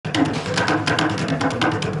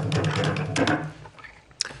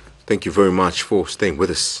Thank you very much for staying with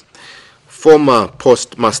us. Former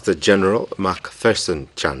Postmaster General Macpherson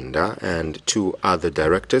Chanda and 2 other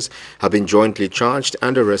directors have been jointly charged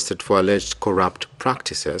and arrested for alleged corrupt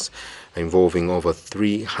practices involving over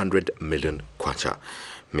 300 million kwacha.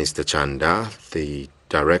 Mr. Chanda, the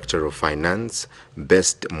Director of Finance,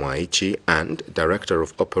 Best Mwaichi, and Director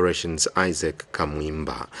of Operations, Isaac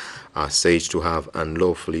Kamwimba, are said to have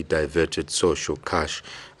unlawfully diverted social cash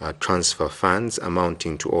transfer funds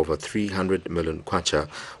amounting to over 300 million kwacha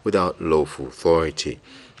without lawful authority.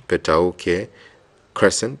 Petauke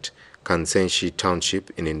Crescent, Kansenshi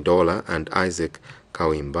Township in Indola, and Isaac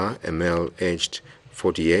Kawimba, a male aged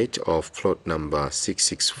 48 of plot number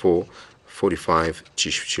 66445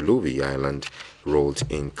 Chiluvi Island, rolled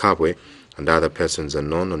in Kabwe, and other persons are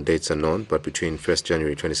known on dates unknown, but between 1st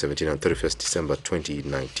January 2017 and 31st December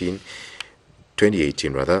 2018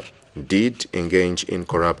 did engage in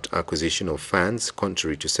corrupt acquisition of funds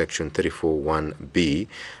contrary to Section 34(1)(b,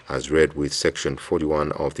 as read with Section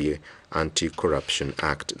 41 of the Anti-Corruption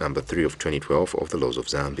Act number 3 of 2012 of the laws of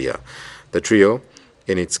Zambia. The trio,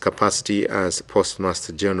 in its capacity as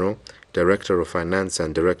Postmaster General, Director of Finance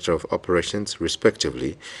and Director of Operations,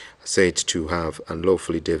 respectively, said to have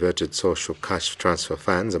unlawfully diverted social cash transfer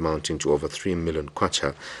funds amounting to over 3 million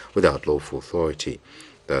kwacha without lawful authority.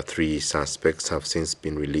 The 3 suspects have since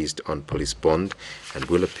been released on police bond and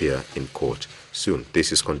will appear in court soon.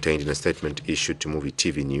 This is contained in a statement issued to MUVI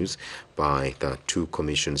TV News by the 2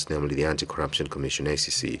 commissions, namely the Anti-Corruption Commission,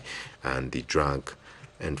 ACC, and the Drug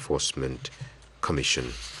Enforcement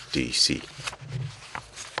Commission, DC.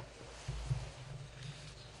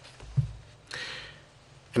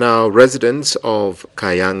 Now, residents of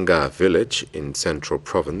Kayanga village in Central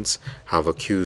Province have accused